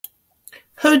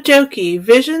Hojoki,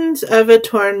 Visions of a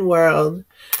Torn World.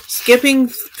 Skipping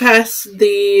past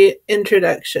the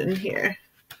introduction here.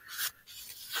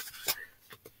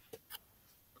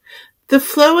 The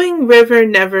flowing river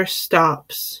never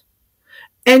stops,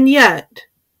 and yet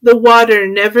the water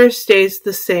never stays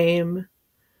the same.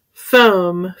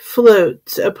 Foam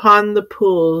floats upon the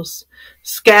pools,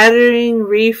 scattering,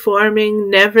 reforming,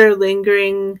 never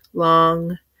lingering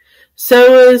long.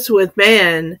 So is with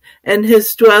man and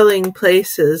his dwelling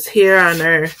places here on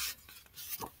earth.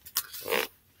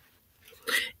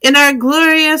 In our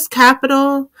glorious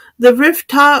capital, the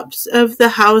rooftops of the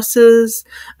houses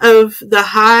of the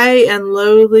high and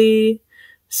lowly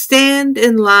stand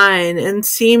in line and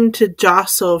seem to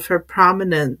jostle for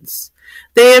prominence.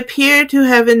 They appear to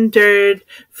have endured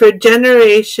for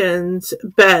generations,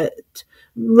 but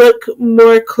look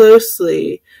more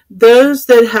closely. Those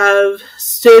that have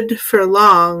stood for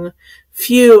long,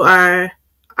 few are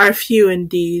few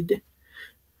indeed.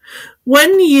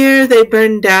 1 year they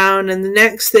burned down, and the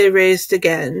next they raised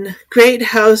again. Great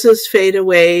houses fade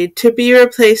away, to be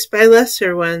replaced by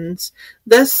lesser ones.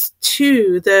 Thus,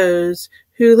 too, those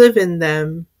who live in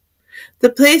them. The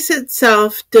place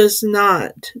itself does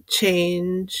not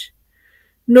change,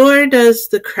 nor does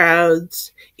the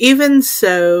crowds. Even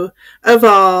so, of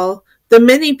all the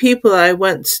many people I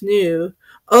once knew,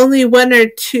 only 1 or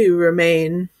 2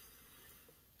 remain.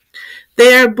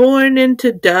 They are born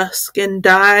into dusk and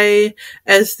die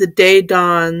as the day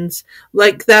dawns,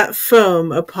 like that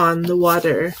foam upon the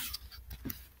water.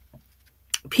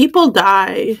 People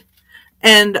die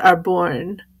and are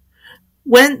born.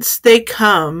 Whence they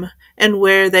come and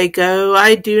where they go,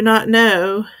 I do not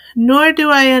know, nor do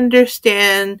I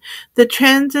understand the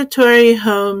transitory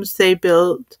homes they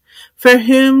built. For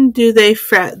whom do they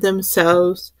fret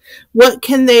themselves? What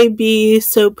can they be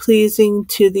so pleasing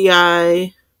to the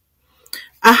eye?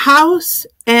 A house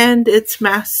and its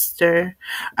master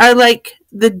are like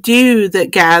the dew that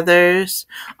gathers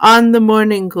on the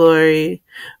morning glory,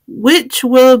 which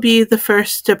will be the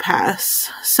first to pass.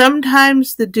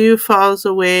 Sometimes the dew falls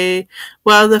away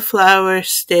while the flowers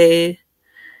stay,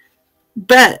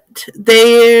 but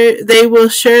they will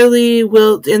surely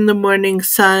wilt in the morning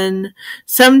sun.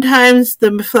 Sometimes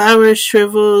the flower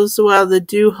shrivels while the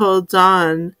dew holds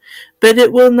on, but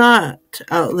it will not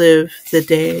outlive the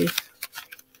day.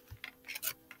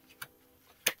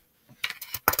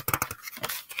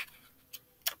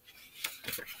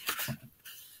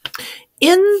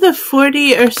 In the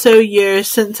 40 or so years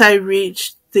since I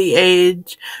reached the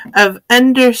age of to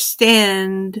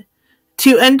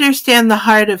understand the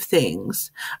heart of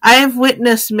things, I have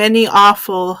witnessed many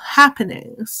awful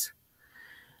happenings.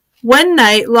 One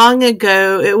night, long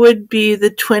ago, it would be the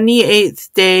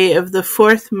 28th day of the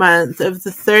 4th month of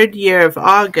the 3rd year of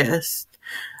August,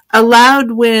 a loud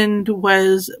wind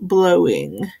was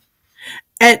blowing.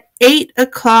 At 8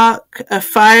 o'clock, a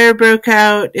fire broke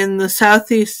out in the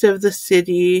southeast of the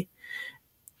city,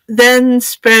 then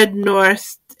spread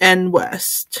north and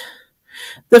west.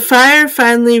 The fire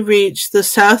finally reached the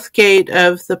south gate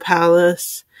of the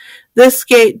palace. This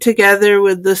gate, together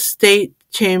with the state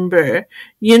chamber,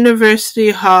 university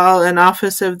hall, and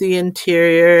office of the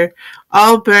interior,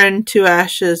 all burned to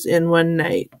ashes in one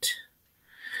night.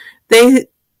 They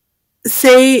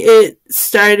say it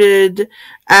started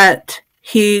at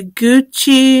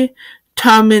Higuchi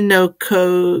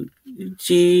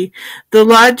Tominokoji, the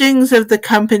lodgings of the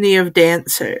company of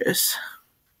dancers.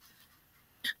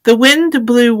 The wind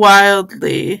blew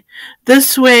wildly,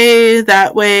 this way,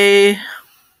 that way,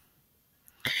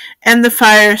 and the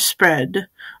fire spread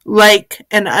like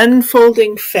an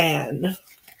unfolding fan.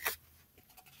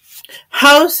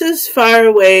 Houses far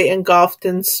away engulfed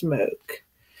in smoke.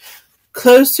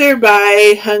 Closer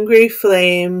by, hungry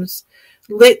flames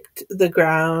licked the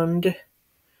ground.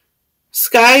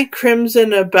 Sky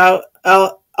crimson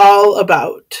all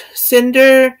about.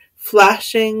 Cinder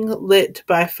flashing, lit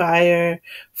by fire.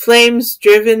 Flames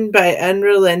driven by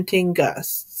unrelenting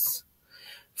gusts.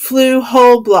 Flew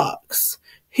whole blocks.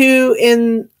 Who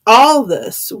in all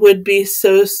this would be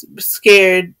so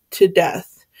scared to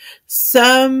death?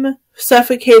 Some,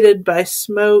 suffocated by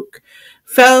smoke,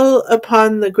 fell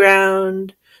upon the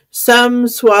ground. Some,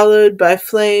 swallowed by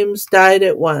flames, died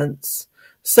at once.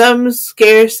 Some,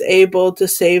 scarce able to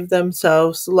save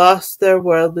themselves, lost their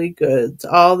worldly goods,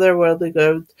 all their worldly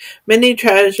goods, many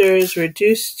treasures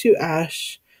reduced to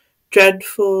ash.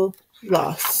 Dreadful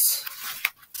loss.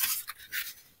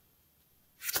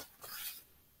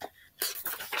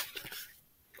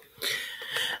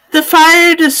 The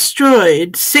fire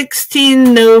destroyed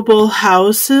 16 noble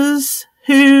houses.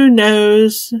 Who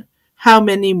knows how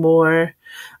many more?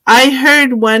 I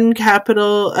heard one third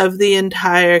of the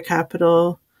entire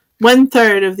capital.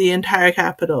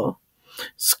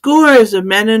 Scores of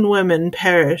men and women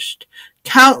perished.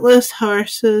 Countless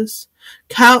horses,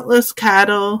 countless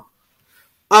cattle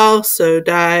also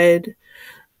died.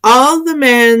 All the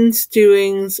man's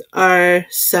doings are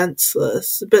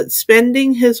senseless, but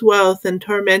spending his wealth and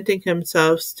tormenting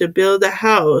himself to build a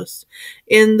house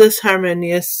in this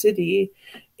harmonious city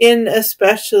is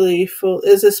especially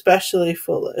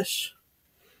foolish.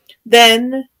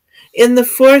 Then, in the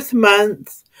 4th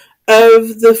month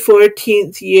of the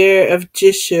 14th year of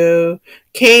Jisho,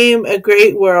 came a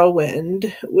great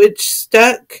whirlwind, which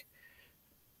struck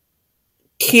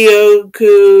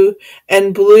Kyoku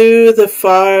and blew the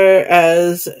far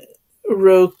as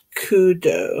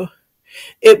Rokudo.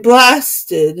 It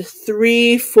blasted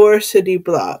 3 4-city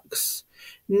blocks.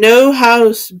 No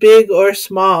house, big or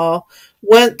small,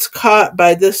 once caught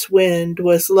by this wind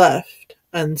was left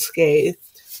unscathed.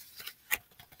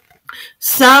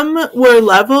 Some were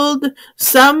leveled,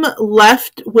 some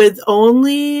left with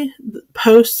only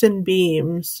posts and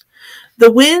beams.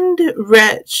 The wind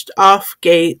wrenched off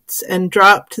gates and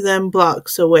dropped them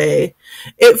blocks away.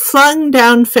 It flung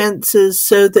down fences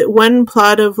so that one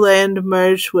plot of land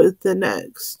merged with the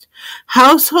next.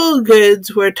 Household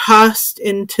goods were tossed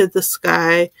into the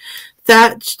sky.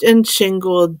 Thatched and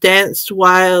shingled danced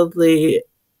wildly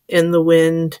in the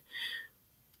wind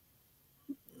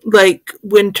like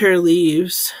winter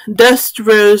leaves. Dust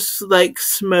rose like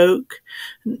smoke,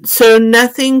 so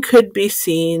nothing could be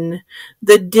seen.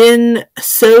 The din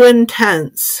so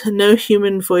intense, no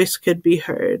human voice could be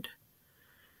heard.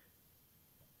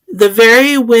 The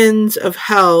very winds of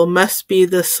hell must be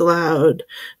this loud.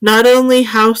 Not only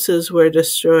houses were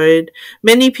destroyed,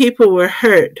 many people were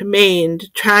hurt,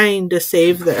 maimed, trying to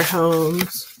save their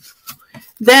homes.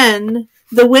 Then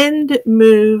the wind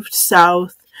moved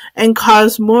south and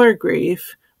caused more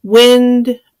grief.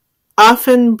 Winds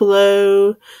often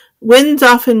blow,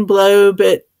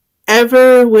 but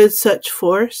ever with such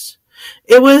force.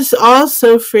 It was all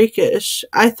so freakish.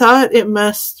 I thought it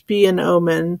must be an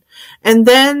omen. And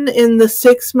then, in the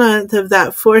 6th month of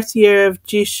that 4th year of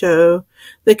Jisho,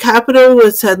 the capital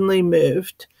was suddenly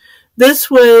moved.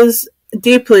 This was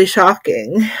deeply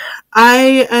shocking.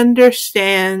 I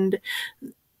understand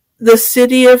the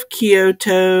city of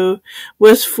Kyoto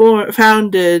was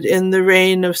founded in the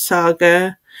reign of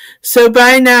Saga, so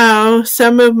by now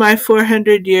some of my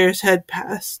 400 years had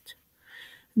passed.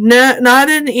 Not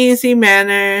an easy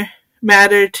matter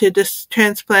to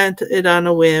transplant it on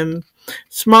a whim.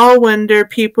 Small wonder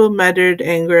people muttered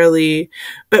angrily,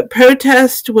 but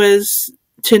protest was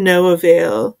to no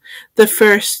avail.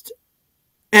 First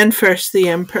the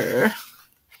emperor.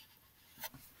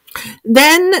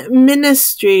 Then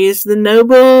ministries, the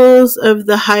nobles of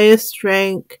the highest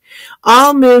rank,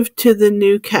 all moved to the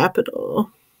new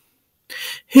capital.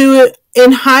 Who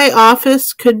in high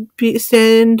office could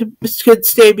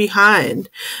stay behind.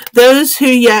 Those who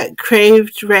yet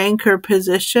craved rank or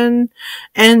position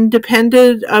and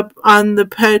depended on the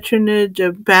patronage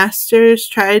of masters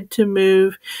tried to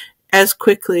move as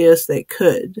quickly as they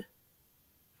could.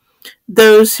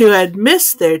 Those who had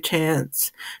missed their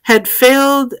chance, had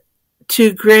failed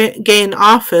to gain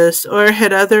office, or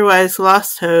had otherwise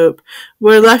lost hope,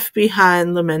 were left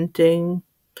behind lamenting.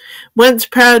 Once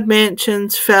proud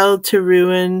mansions fell to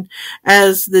ruin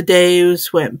as the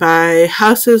days went by.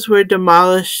 Houses were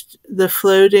demolished,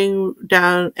 floated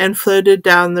down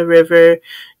the river,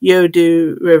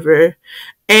 Yodu River,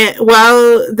 and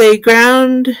while the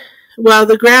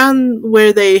ground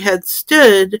where they had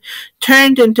stood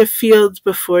turned into fields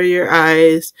before your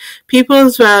eyes.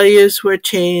 People's values were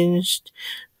changed.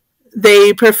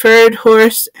 They preferred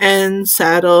horse and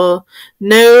saddle.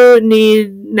 No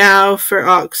need now for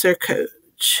ox or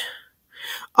coach.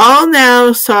 All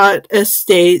now sought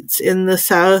estates in the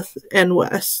south and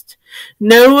west.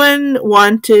 No one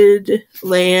wanted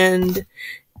land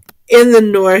in the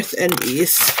north and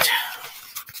east.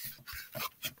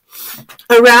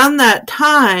 Around that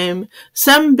time,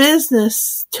 some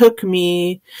business took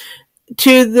me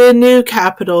to the new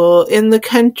capital in the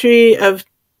country of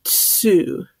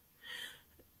Tsu.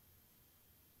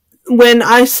 When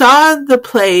I saw the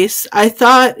place, I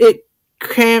thought it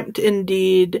cramped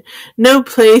indeed, no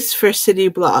place for city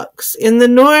blocks. In the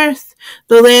north,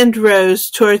 the land rose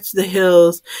towards the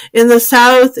hills. In the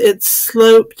south, it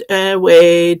sloped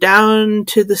away down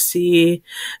to the sea.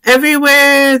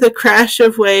 Everywhere, the crash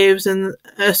of waves and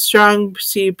a strong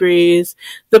sea breeze.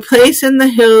 The place in the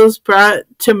hills brought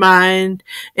to mind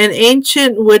an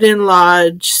ancient wooden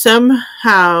lodge,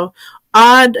 somehow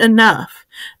odd enough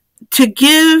To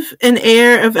give an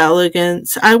air of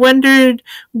elegance, I wondered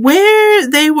where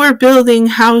they were building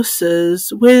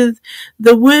houses with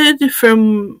the wood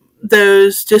from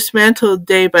those dismantled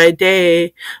day by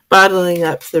day bottling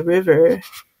up the river.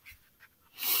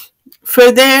 For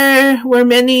there were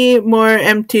many more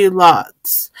empty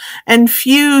lots, and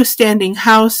few standing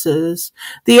houses.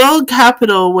 The old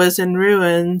capital was in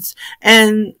ruins,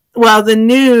 and while the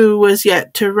new was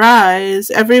yet to rise,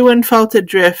 everyone felt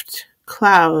adrift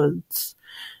clouds.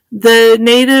 The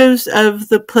natives of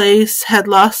the place had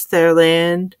lost their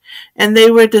land, and they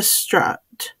were distraught.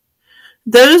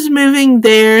 Those moving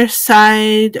there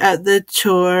sighed at the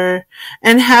chore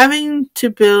and having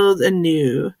to build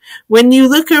anew. When you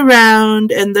look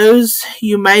around, and those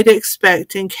you might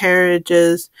expect in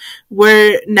carriages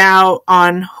were now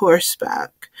on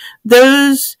horseback.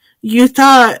 Those you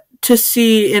thought to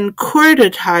see in court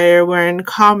attire were in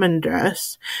common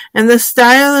dress, and the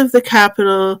style of the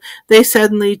capital they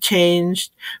suddenly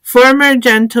changed. Former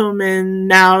gentlemen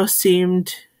now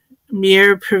seemed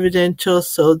mere provincial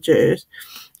soldiers,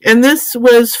 and this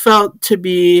was felt to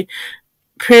be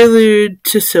prelude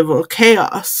to civil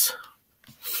chaos.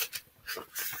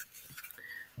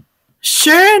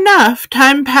 Sure enough,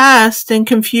 time passed, and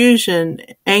confusion,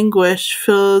 anguish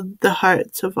filled the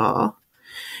hearts of all.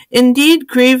 Indeed,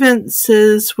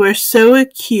 grievances were so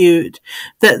acute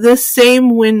that this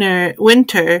same winter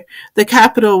the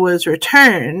capital was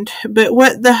returned, but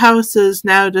what the houses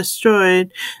now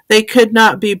destroyed, they could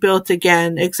not be built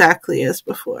again exactly as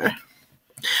before.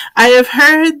 I have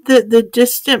heard that the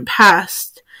distant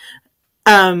past,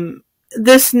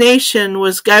 this nation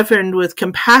was governed with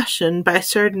compassion by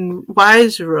certain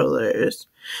wise rulers.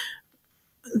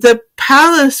 The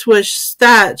palace was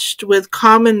thatched with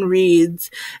common reeds,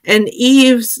 and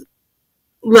eaves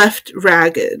left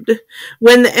ragged.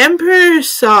 When the emperor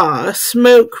saw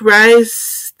smoke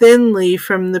rise thinly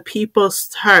from the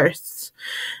people's hearths,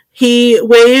 he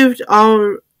waived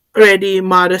already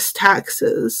modest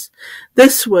taxes.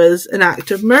 This was an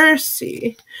act of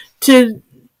mercy,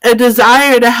 a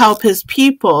desire to help his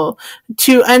people,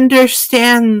 to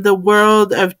understand the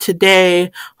world of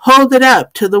today, hold it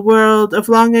up to the world of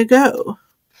long ago.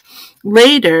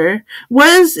 Later,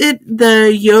 was it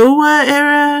the Yowa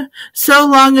era? So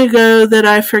long ago that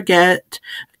I forget,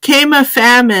 came a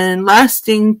famine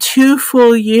lasting 2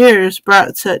 full years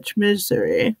brought such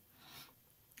misery.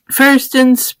 First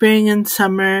in spring and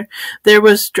summer there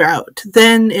was drought,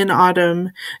 then in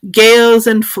autumn gales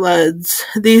and floods.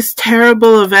 These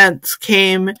terrible events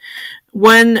came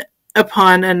one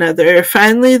upon another.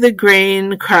 Finally the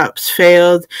grain crops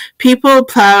failed. People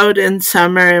plowed in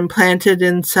summer and planted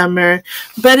in summer,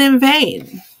 but in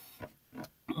vain.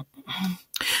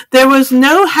 There was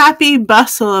no happy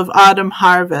bustle of autumn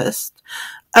harvest,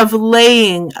 of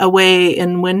laying away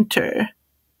in winter.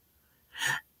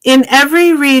 In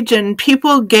every region,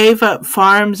 people gave up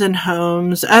farms and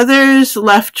homes. Others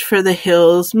left for the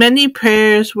hills. Many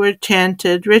prayers were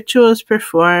chanted, rituals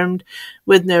performed,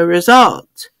 with no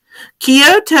result.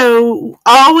 Kyoto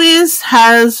always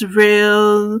has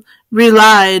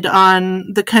relied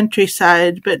on the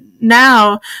countryside, but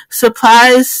now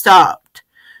supplies stopped.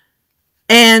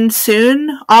 And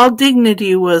soon all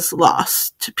dignity was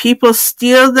lost. People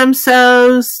steeled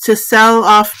themselves to sell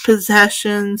off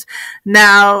possessions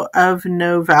now of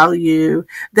no value.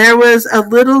 There was a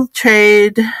little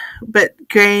trade, but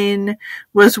grain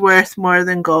was worth more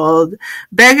than gold.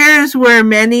 Beggars were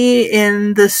many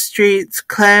in the streets.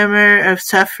 Clamor of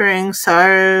suffering,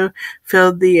 sorrow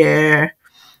filled the air.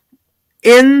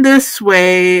 In this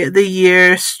way, the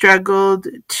year struggled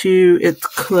to its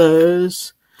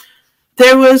close.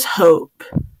 There was hope.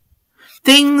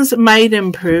 Things might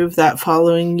improve that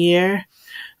following year.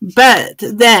 But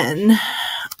then,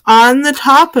 on the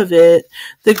top of it,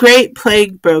 the Great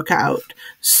Plague broke out.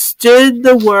 Stood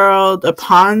the world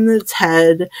upon its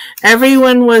head.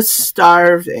 Everyone was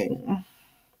starving.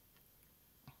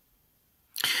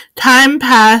 Time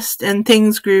passed and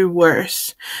things grew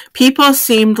worse. People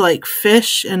seemed like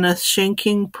fish in a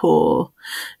shrinking pool.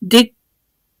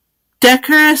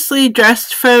 Decorously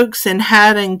dressed folks in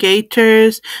hat and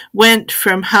gaiters went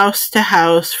from house to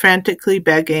house frantically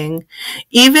begging.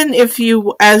 Even if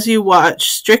as you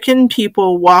watched, stricken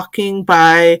people walking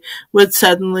by would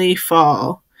suddenly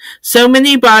fall. So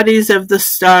many bodies of the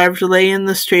starved lay in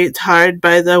the streets hard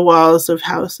by the walls of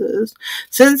houses.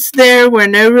 Since there were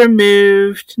not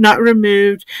removed,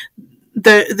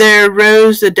 there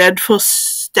rose a dreadful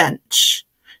stench.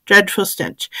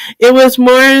 It was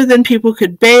more than people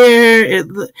could bear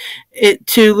it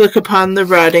to look upon the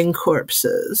rotting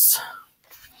corpses.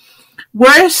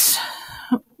 Worse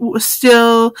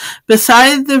still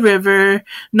beside the river,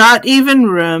 not even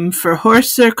room for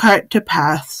horse or cart to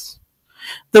pass.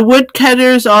 The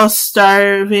woodcutters all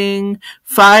starving,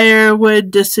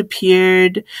 firewood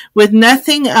disappeared. With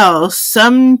nothing else,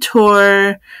 some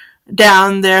tore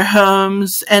down their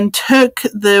homes and took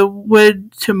the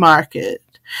wood to market.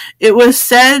 It was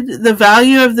said the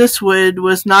value of this wood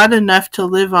was not enough to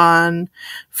live on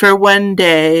for one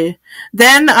day.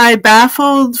 Then I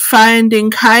baffled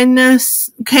finding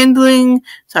kindling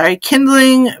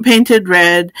painted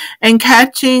red, and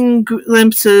catching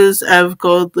glimpses of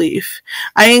gold leaf.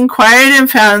 I inquired and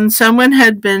found someone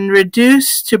had been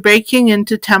reduced to breaking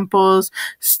into temples,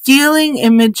 stealing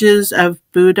images of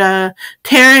Buddha,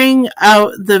 tearing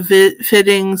out the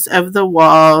fittings of the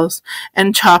walls,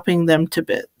 and chopping them to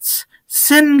bits.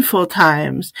 Sinful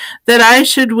times, that I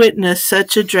should witness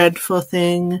such a dreadful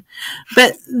thing.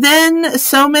 But then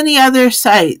so many other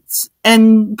sights,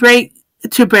 and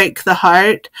to break the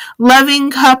heart.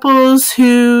 Loving couples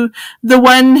the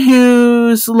one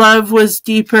whose love was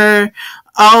deeper,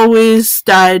 always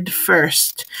died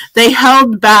first. They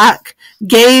held back,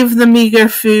 gave the meager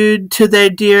food to their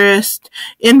dearest.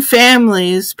 In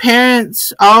families,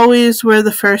 parents always were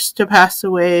the first to pass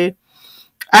away.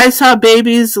 I saw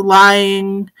babies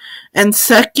lying and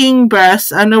sucking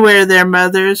breasts, unaware their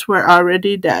mothers were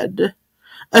already dead.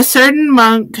 A certain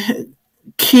monk,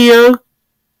 Kyojo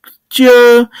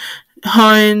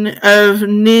Hoin of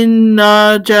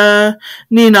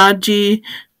Ninnaji,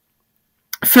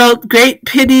 felt great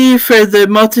pity for the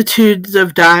multitudes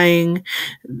of dying.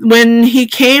 When he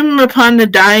came upon a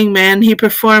dying man, he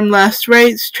performed last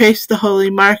rites, traced the holy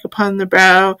mark upon the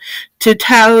brow to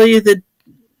tally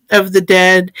of the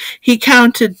dead. He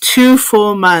counted 2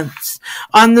 full months.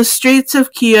 On the streets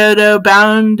of Kyoto,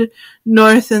 bound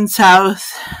north and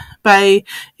south by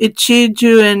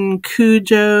Ichiju and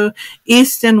Kujo,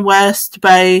 east and west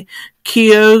by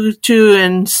Kyoto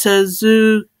and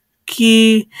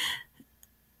Suzuki,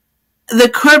 the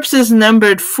corpses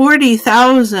numbered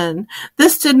 40,000.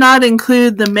 This did not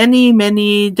include the many,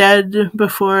 many dead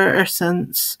before or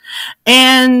since.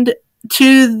 And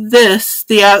to this,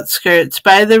 the outskirts,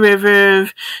 by the river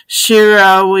of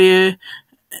Shirawi,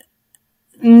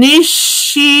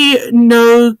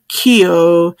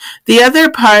 Nishinokyo, the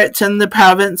other parts and the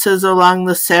provinces along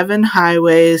the 7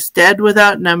 highways, dead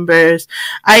without numbers.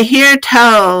 I hear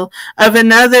tell of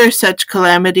another such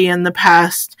calamity in the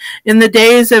past, in the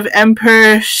days of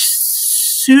Emperor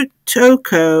Sutoko,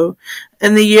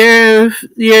 in the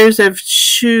years of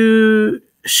Shoshu.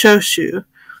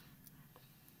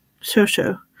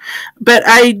 But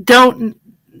I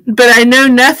know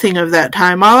nothing of that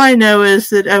time. All I know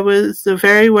is that it was the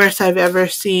very worst I've ever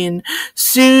seen.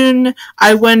 Soon,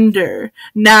 I wonder.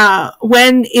 Now,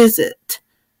 when is it?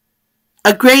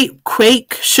 A great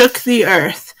quake shook the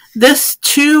earth. This,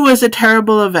 too, was a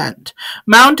terrible event.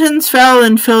 Mountains fell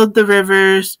and filled the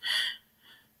rivers,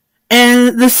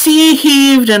 and the sea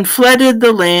heaved and flooded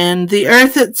the land. The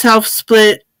earth itself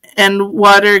split and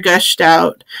water gushed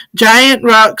out. Giant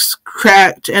rocks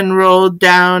cracked and rolled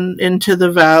down into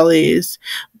the valleys.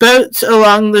 Boats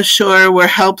along the shore were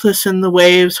helpless in the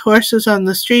waves. Horses on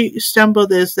the street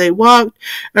stumbled as they walked.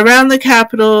 Around the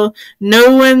capital,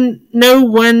 no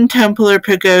one temple or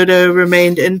pagoda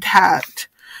remained intact.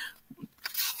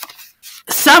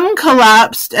 Some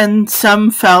collapsed and some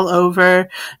fell over.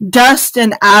 Dust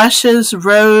and ashes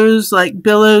rose like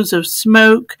billows of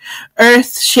smoke.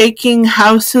 Earth shaking,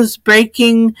 houses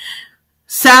breaking.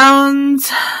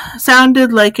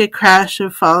 Sounded like a crash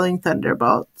of falling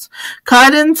thunderbolts.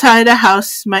 Caught inside a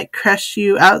house might crush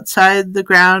you. Outside, the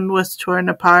ground was torn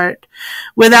apart.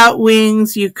 Without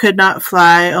wings, you could not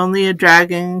fly. Only a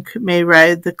dragon may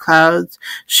ride the clouds.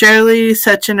 Surely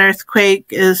such an earthquake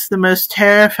is the most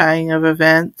terrifying of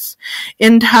events.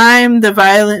 In time, the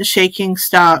violent shaking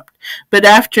stopped, but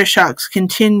aftershocks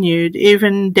continued.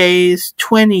 Even days,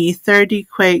 20, 30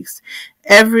 quakes,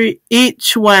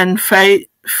 each one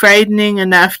frightening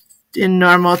enough in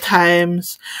normal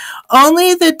times.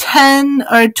 Only the 10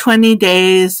 or 20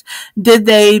 days did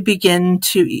they begin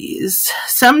to ease.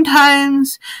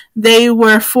 Sometimes they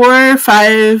were 4 or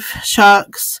 5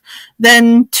 shocks,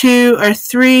 then 2 or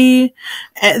 3,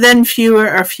 then fewer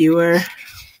or fewer.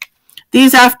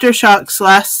 These aftershocks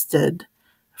lasted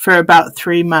for about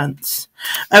 3 months.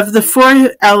 Of the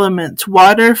 4 elements,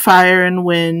 water, fire, and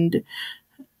wind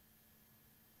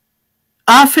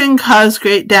often cause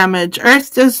great damage.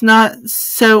 Earth does not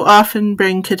so often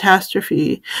bring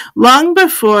catastrophe. Long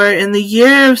before, in the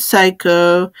year of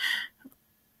Psycho,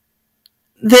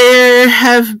 there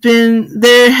had been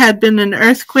an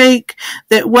earthquake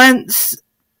that once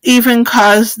even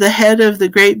caused the head of the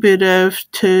great Buddha of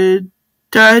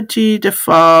Todaji to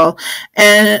fall,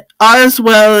 and as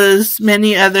well as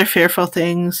many other fearful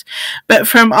things. But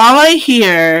from all I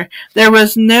hear, there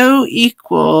was no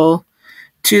equal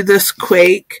to this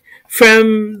quake.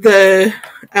 From the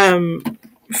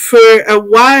for a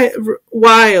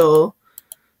while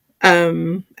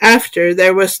after,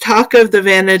 there was talk of the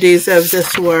vanities of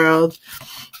this world,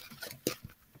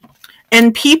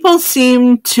 and people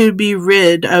seemed to be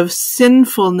rid of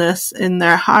sinfulness in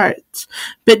their hearts.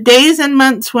 But days and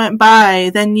months went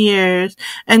by, then years,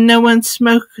 and no one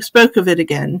spoke of it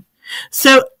again.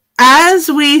 So as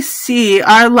we see,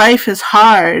 our life is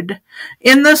hard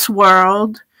in this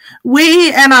world.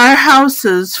 We and our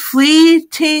houses,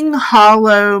 fleeting,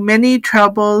 hollow, many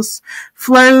troubles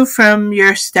flow from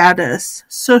your status,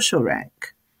 social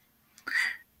rank.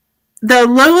 The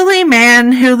lowly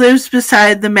man who lives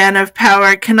beside the man of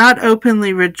power cannot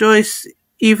openly rejoice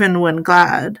even when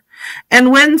glad.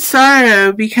 And when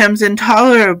sorrow becomes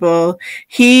intolerable,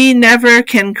 he never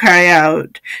can cry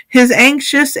out. His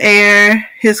anxious air,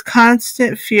 his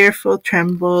constant fearful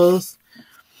trembles,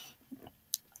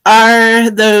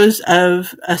 are those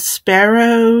of a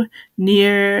sparrow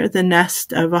near the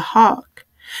nest of a hawk.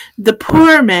 The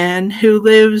poor man who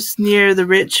lives near the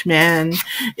rich man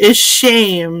is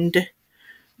shamed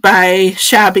by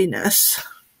shabbiness.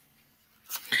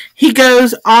 He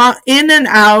goes on in and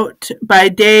out by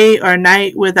day or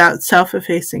night without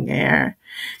self-effacing air.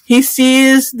 He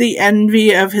sees the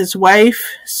envy of his wife,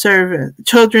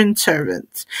 children,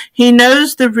 servants. He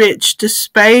knows the rich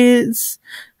despise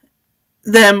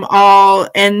them all,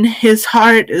 and his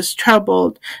heart is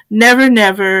troubled. Never,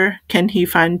 never can he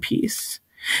find peace.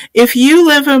 If you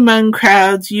live among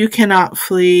crowds, you cannot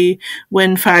flee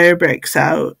when fire breaks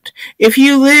out. If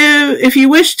you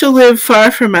wish to live far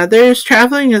from others,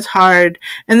 traveling is hard,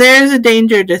 and there is a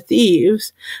danger to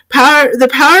thieves. The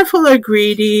powerful are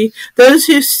greedy. Those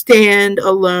who stand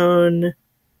alone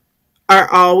are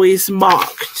always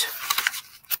mocked.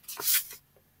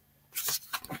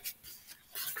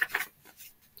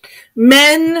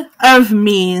 Men of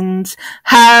means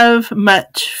have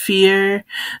much fear.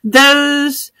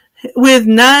 Those with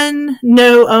none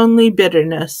know only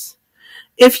bitterness.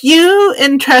 If you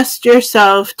entrust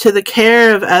yourself to the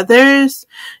care of others,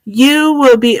 you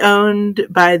will be owned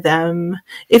by them.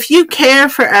 If you care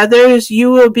for others,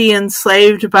 you will be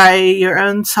enslaved by your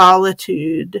own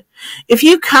solitude. If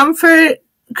you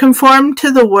conform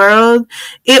to the world,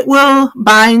 it will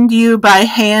bind you by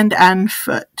hand and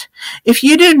foot. If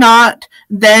you do not,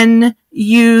 then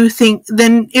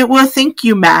it will think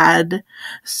you mad.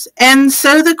 And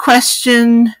so the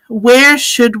question, where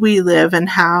should we live and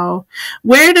how?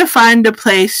 Where to find a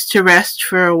place to rest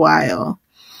for a while?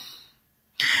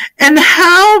 And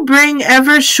how bring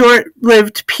ever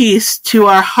short-lived peace to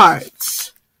our hearts?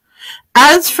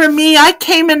 As for me, I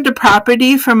came into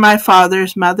property from my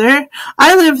father's mother.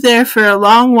 I lived there for a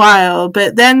long while,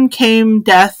 but then came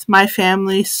death, my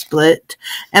family split,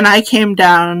 and I came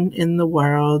down in the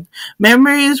world.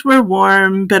 Memories were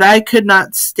warm, but I could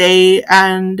not stay,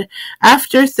 and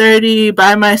after 30,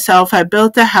 by myself, I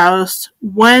built a house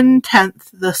 1/10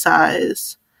 the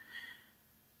size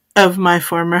of my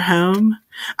former home.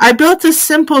 I built a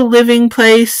simple living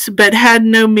place, but had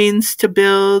no means to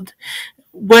build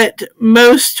what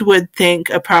most would think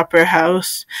a proper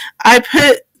house. I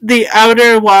put the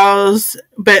outer walls,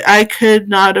 but I could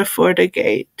not afford a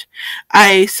gate.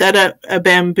 I set up a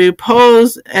bamboo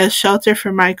poles as shelter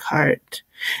for my cart.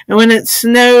 And when it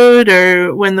snowed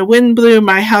or when the wind blew,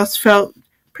 my house felt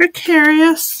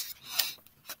precarious.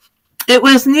 It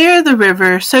was near the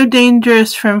river, so danger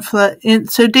from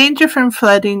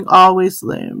flooding always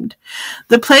loomed.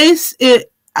 The place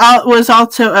was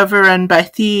also overrun by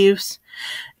thieves.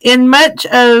 In much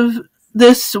of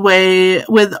this way,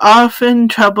 with often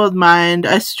troubled mind,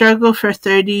 I struggled for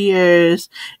 30 years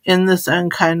in this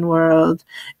unkind world.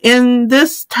 In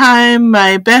this time,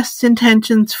 my best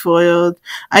intentions foiled.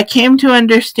 I came to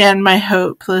understand my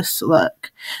hopeless luck.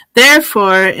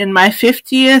 Therefore, in my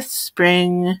 50th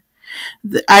spring,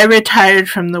 I retired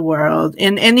from the world.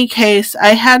 In any case,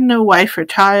 I had no wife or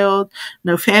child,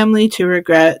 no family to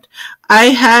regret. I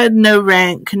had no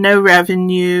rank, no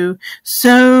revenue,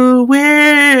 so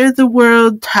where the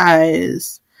world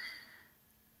ties.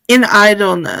 In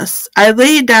idleness, I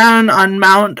lay down on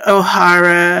Mount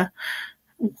O'Hara,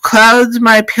 clouds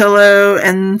my pillow,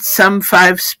 and some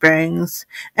 5 springs,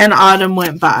 and autumn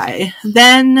went by.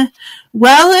 Then,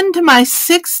 well into my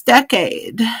 6th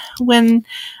decade, when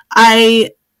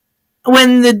I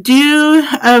When the dew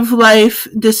of life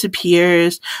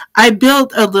disappears, I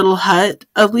built a little hut,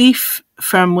 a leaf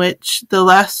from which the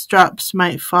last drops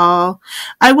might fall.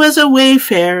 I was a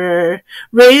wayfarer,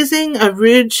 raising a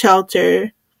rude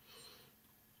shelter,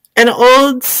 an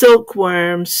old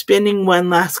silkworm spinning one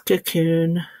last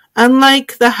cocoon.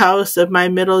 Unlike the house of my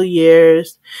middle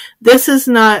years, this is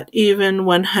not even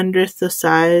 1/100th the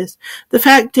size. The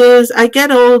fact is, I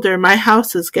get older, my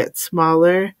houses get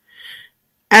smaller.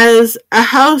 As a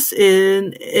house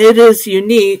it is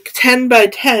unique, 10 by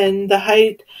 10, the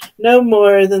height no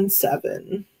more than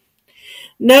 7.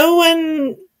 No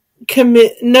one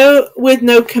with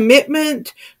no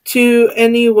commitment to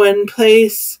any one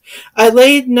place. I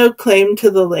laid no claim to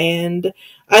the land.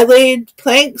 I laid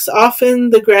planks often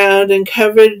the ground and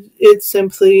covered it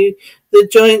simply. The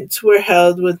joints were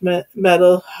held with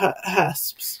metal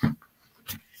hasps.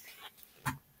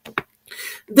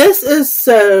 This is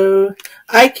so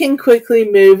I can quickly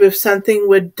move if something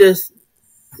would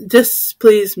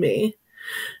displease me.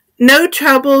 No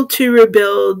trouble to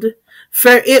rebuild,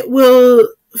 for it will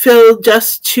fill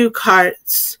just 2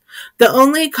 carts. The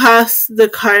only cost the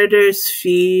carter's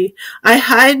fee. I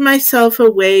hide myself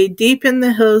away deep in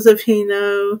the hills of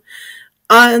Hino.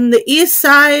 On the east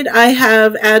side, I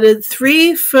have added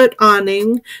 3-foot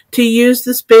awning to use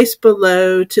the space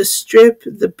below to strip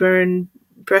the burned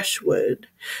brushwood.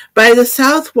 By the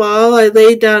south wall, I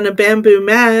laid down a bamboo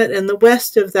mat, and the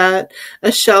west of that, a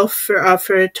shelf for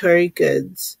offertory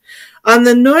goods. On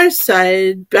the north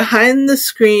side, behind the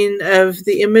screen of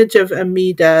the image of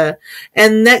Amida,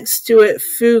 and next to it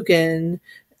Fugen,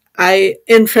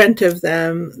 in front of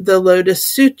them, the Lotus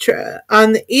Sutra.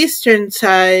 On the eastern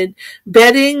side,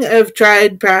 bedding of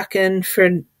dried bracken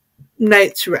for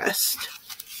night's rest.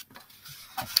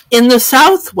 In the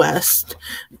southwest,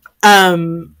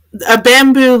 a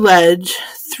bamboo ledge,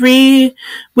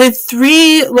 with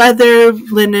 3 leather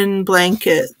linen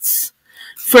blankets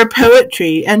for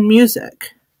poetry and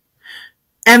music,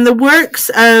 and the works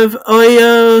of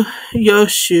Oyo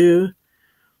Yoshu.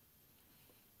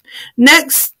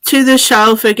 Next to the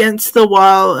shelf against the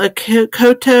wall, a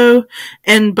koto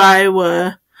and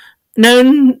baiwa,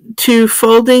 known to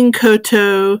folding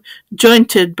koto,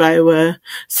 jointed baiwa.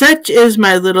 Such is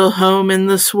my little home in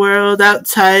this world,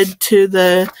 outside to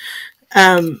the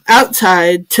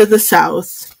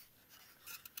south.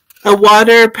 A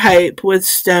water pipe with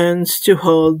stones to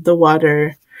hold the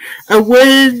water. A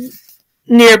wood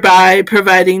nearby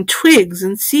providing twigs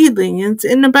and seedlings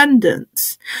in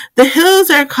abundance. The hills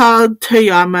are called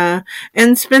Toyama,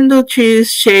 and spindle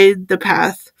trees shade the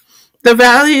path. The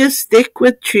valley is thick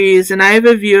with trees, and I have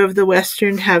a view of the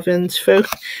western heavens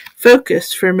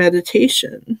focused for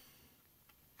meditation.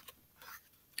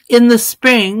 In the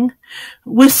spring,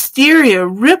 wisteria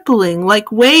rippling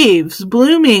like waves,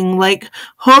 blooming like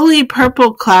holy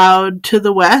purple cloud to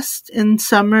the west, in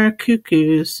summer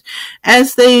cuckoos.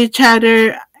 As they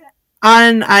chatter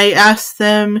on, I ask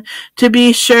them to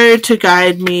be sure to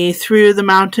guide me through the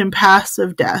mountain paths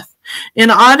of death. In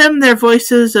autumn, their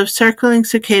voices of circling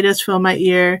cicadas fill my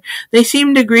ear. They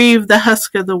seem to grieve the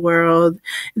husk of the world.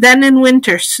 Then in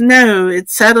winter, snow, it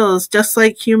settles just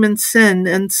like human sin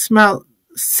and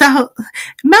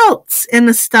melts in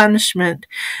astonishment.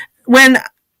 When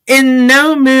in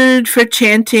no mood for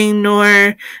chanting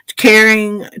nor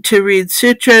caring to read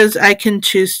sutras, I can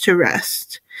choose to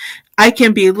rest. I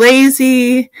can be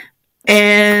lazy,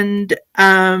 and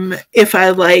if I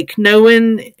like, no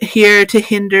one here to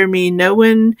hinder me, no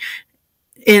one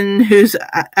in whose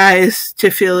eyes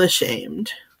to feel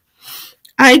ashamed.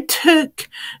 I took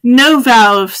no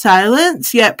vow of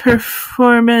silence, yet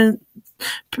perforce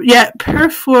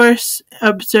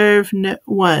observe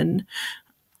one,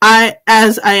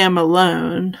 as I am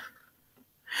alone.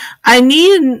 I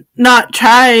need not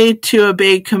try to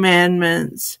obey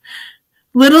commandments.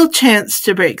 Little chance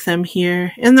to break them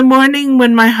here. In the morning,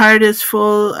 when my heart is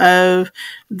full of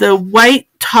the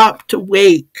white-topped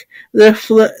wake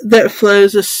that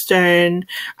flows astern,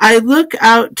 I look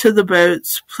out to the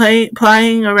boats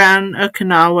plying around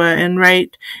Okinawa and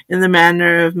write in the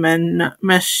manner of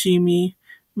Menshami.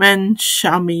 In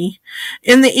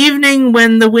the evening,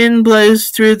 when the wind blows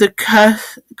through the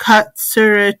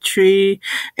katsura tree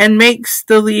and makes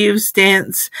the leaves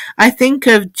dance, I think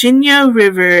of Jinyo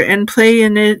River and play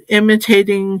in it,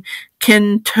 imitating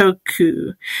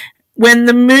Kentoku. When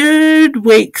the mood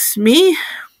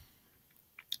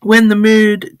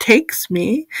takes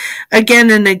me, again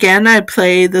and again I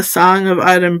play the song of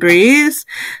autumn breeze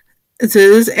and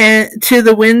to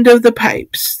the wind of the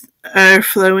pipes. our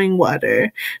flowing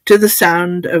water to the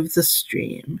sound of the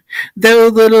stream. Though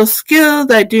little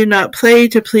skilled, I do not play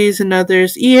to please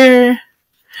another's ear.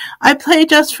 I play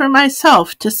just for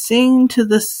myself, to sing to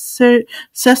the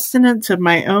sustenance of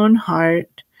my own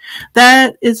heart.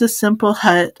 That is a simple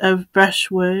hut of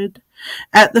brushwood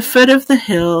at the foot of the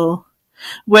hill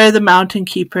where the mountain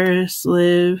keepers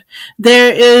live.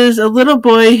 There is a little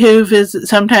boy who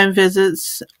sometimes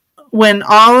visits when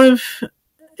all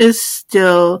is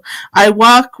still. I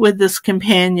walk with this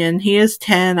companion. He is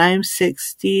 10, I am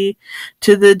 60.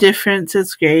 To the difference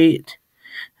is great.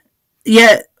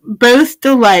 Yet both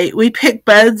delight. We pick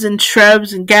buds and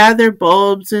shrubs and gather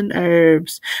bulbs and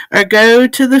herbs, or go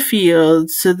to the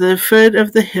fields to the foot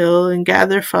of the hill and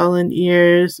gather fallen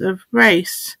ears of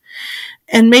rice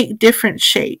and make different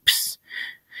shapes.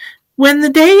 When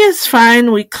the day is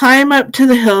fine, we climb up to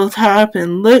the hilltop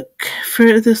and look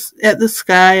at the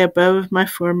sky above my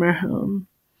former home.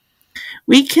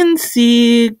 We can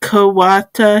see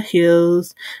Kawata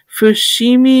Hills,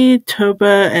 Fushimi,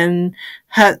 Toba, and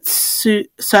Hatsakashi.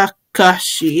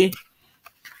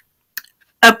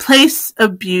 A place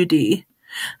of beauty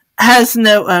has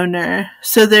no owner,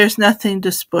 so there's nothing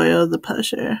to spoil the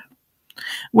pleasure.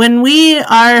 When we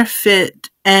are fit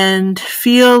and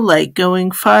feel like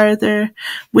going farther,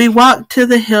 we walk to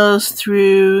the hills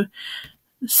through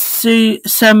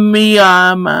Samiyama.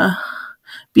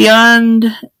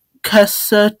 Beyond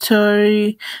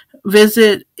Kasatori,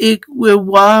 visit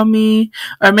Iwami,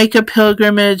 or make a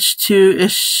pilgrimage to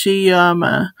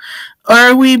Ishiyama.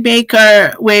 Or we make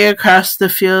our way across the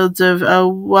fields of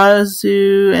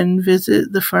Awazu and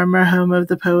visit the former home of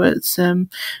the poet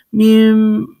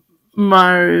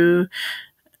Mimaru,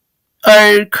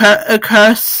 or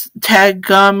across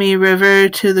Tagami River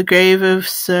to the grave of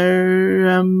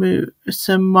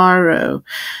Samaro.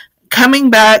 Coming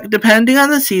back, depending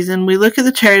on the season, we look at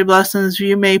the cherry blossoms,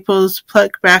 view maples,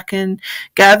 pluck bracken,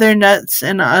 gather nuts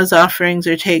and as offerings,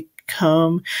 or take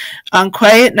home. On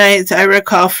quiet nights, I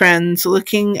recall friends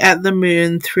looking at the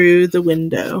moon through the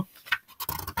window.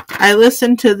 I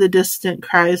listen to the distant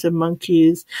cries of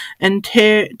monkeys, and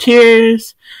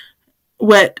tears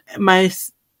wet my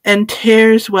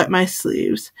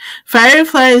sleeves.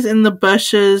 Fireflies in the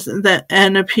bushes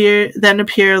then appear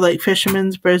like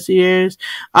fishermen's braziers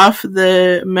off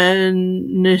the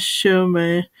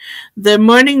Menishome. The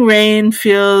morning rain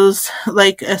feels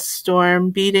like a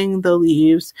storm beating the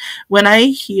leaves. When I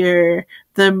hear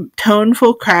the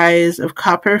toneful cries of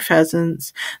copper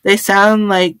pheasants, they sound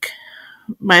like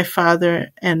my father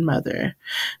and mother.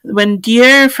 When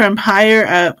deer from higher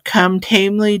up come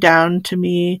tamely down to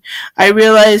me, I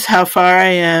realize how far I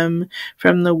am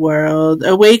from the world.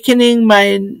 Awakening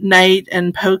my night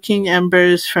and poking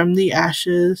embers from the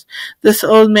ashes, this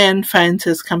old man finds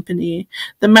his company.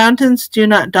 The mountains do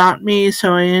not daunt me,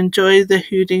 so I enjoy the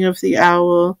hooting of the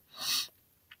owl.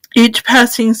 Each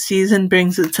passing season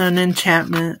brings its own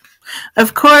enchantment.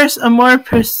 Of course, a more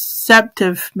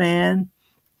perceptive man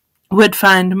would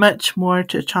find much more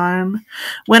to charm.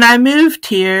 When I moved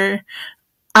here,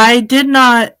 I did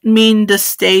not mean to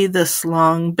stay this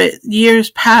long, but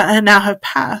years now have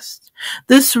passed.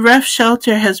 This rough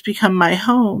shelter has become my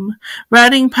home.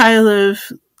 Rotting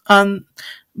leaves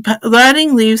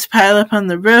pile up on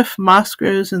the roof, moss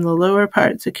grows in the lower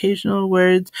parts. Occasional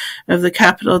words of the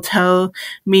capital tell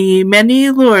me many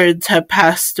lords have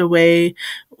passed away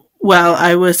while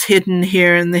I was hidden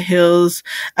here in the hills.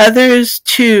 Others,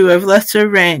 too, of lesser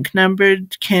rank, numbers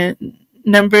can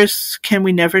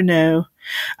we never know.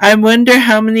 I wonder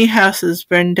how many houses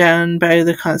burned down by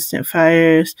the constant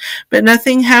fires, but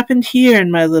nothing happened here in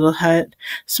my little hut.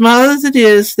 Small as it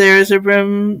is, there is a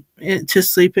room to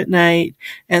sleep at night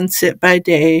and sit by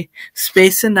day,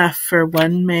 space enough for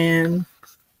one man.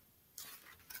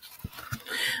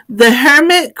 The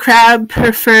hermit crab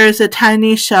prefers a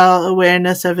tiny shell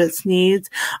awareness of its needs.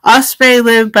 Osprey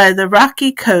live by the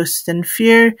rocky coast and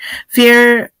fearing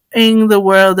the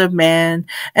world of man.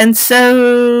 And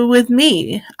so with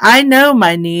me, I know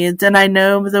my needs and I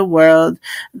know the world.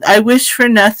 I wish for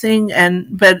nothing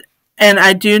and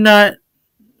I do not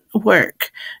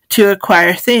work to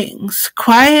acquire things.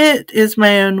 Quiet is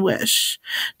my own wish.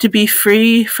 To be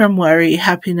free from worry,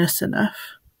 happiness enough.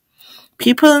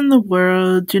 People in the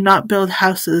world do not build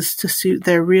houses to suit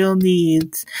their real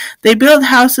needs. They build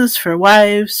houses for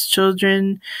wives,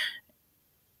 children,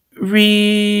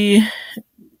 retinues,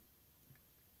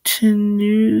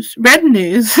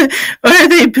 or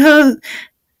they build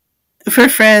for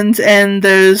friends and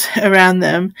those around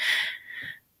them.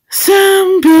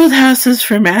 Some build houses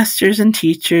for masters and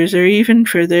teachers, or even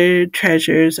for their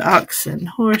treasures, oxen,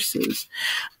 horses.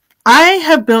 I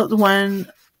have built one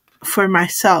for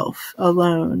myself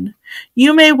alone.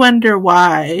 You may wonder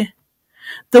why.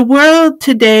 The world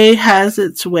today has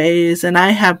its ways, and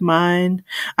I have mine.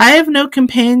 I have no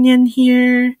companion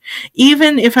here.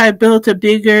 Even if I built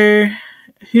bigger,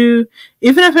 who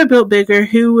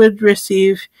would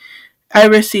receive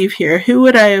here? Who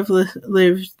would I have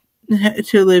lived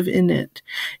to live in it?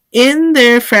 In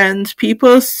their friends,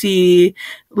 people see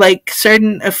like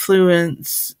certain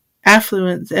affluence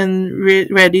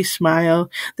and ready smile.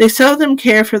 They seldom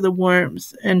care for the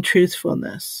warmth and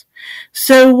truthfulness.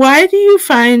 So why do you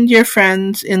find your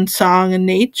friends in song and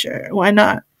nature? Why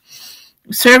not?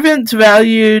 Servants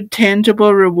valued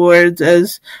tangible rewards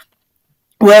as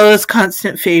well as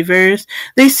constant favors.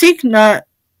 They seek no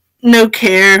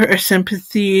care or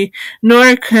sympathy,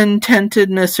 nor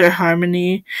contentedness or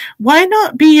harmony. Why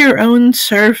not be your own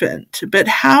servant? But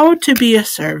how to be a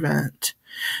servant?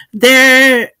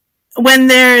 When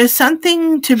there is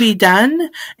something to be done,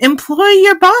 employ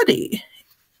your body.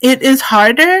 It is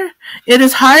hard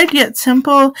yet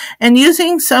simple, and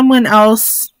using someone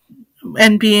else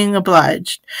and being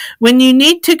obliged. When you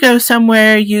need to go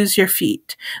somewhere, use your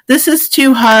feet. This is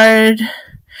too hard,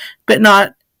 but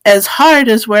not as hard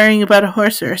as worrying about a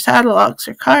horse or a saddle, ox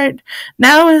or cart.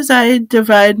 Now as I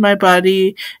divide my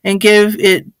body and give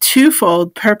it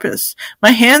twofold purpose,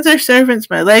 my hands are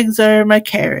servants, my legs are my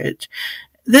carriage.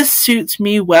 This suits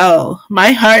me well.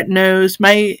 My heart knows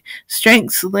my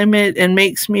strength's limit and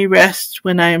makes me rest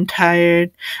when I am tired.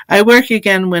 I work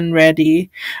again when ready.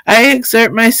 I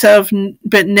exert myself,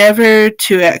 but never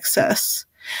to excess.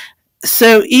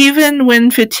 So even when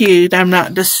fatigued, I'm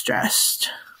not distressed.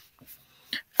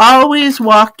 Always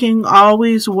walking,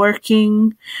 always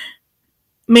working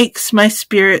makes my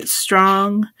spirit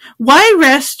strong. Why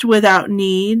rest without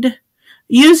need?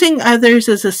 Using others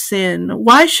is a sin.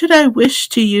 Why should I wish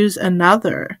to use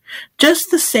another? Just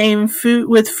the same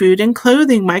with food and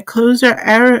clothing. My clothes are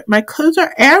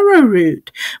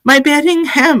arrowroot. My bedding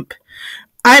hemp.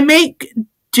 I make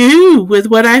do with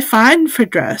what I find for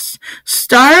dress.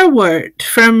 Starwort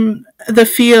from the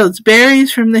fields,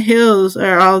 berries from the hills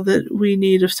are all that we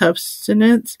need of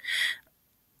sustenance.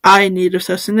 I need of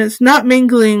sustenance. Not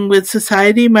mingling with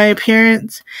society, my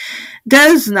appearance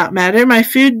does not matter. My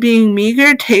food being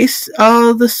meager tastes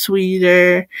all the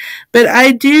sweeter. But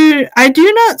I do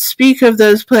not speak of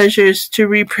those pleasures to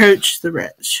reproach the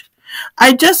rich.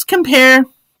 I just compare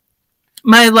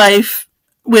my life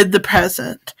with the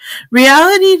present.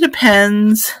 Reality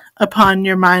depends upon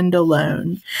your mind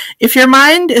alone. If your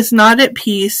mind is not at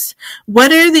peace,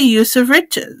 what are the use of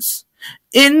riches?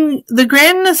 In the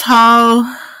grandness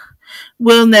hall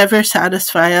will never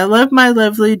satisfy. I love my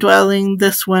lovely dwelling,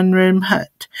 this one-room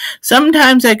hut.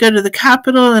 Sometimes I go to the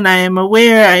capital and I am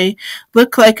aware I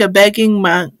look like a begging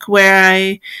monk where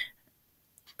I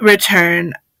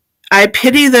return. I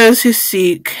pity those who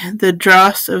seek the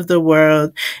dross of the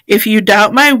world. If you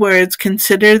doubt my words,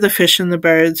 consider the fish and the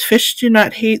birds. Fish do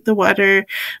not hate the water,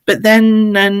 but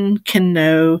then none can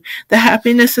know the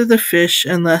happiness of the fish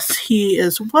unless he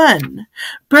is one.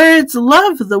 Birds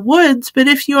love the woods, but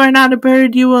if you are not a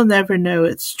bird, you will never know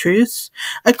its truths.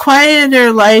 A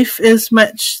quieter life is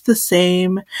much the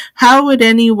same. How would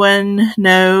anyone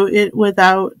know it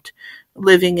without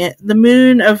living it? The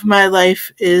moon of my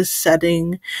life is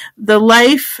setting. The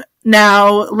life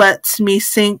now left me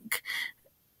sinks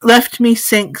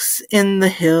into the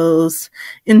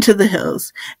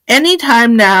hills. Any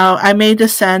time now I may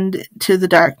descend to the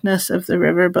darkness of the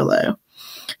river below.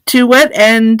 To what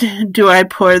end do I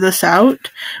pour this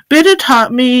out? Buddha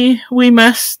taught me we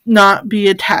must not be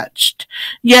attached.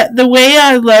 Yet the way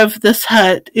I love this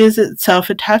hut is itself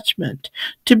attachment.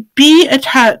 To be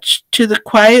attached to the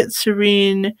quiet,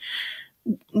 serene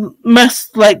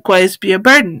must likewise be a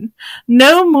burden.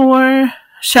 No more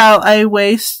shall I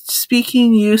waste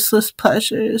seeking useless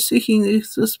pleasures.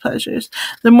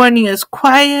 The morning is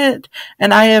quiet,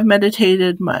 and I have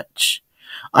meditated much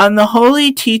on the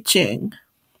holy teaching.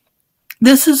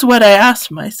 This is what I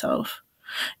ask myself.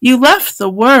 You left the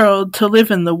world to live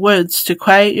in the woods, to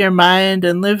quiet your mind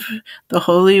and live the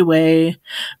holy way.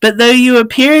 But though you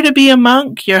appear to be a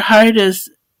monk, your heart is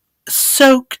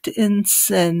soaked in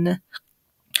sin.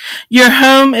 Your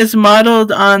home is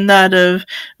modeled on that of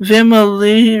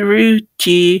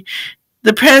Vimalruti.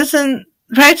 The present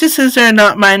practices are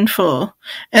not mindful,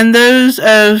 and those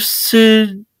of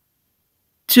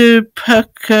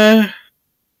Sudipantaka.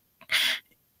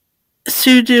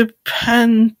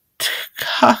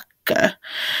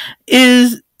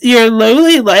 Is your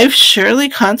lowly life surely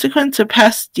consequence of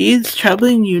past deeds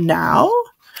troubling you now?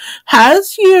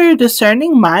 Has your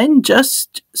discerning mind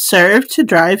just served to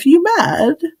drive you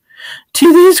mad?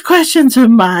 To these questions of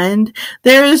mine,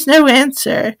 there is no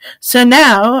answer. So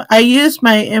now I use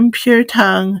my impure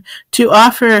tongue to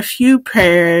offer a few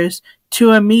prayers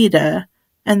to Amida,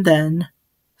 and then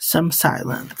some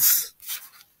silence.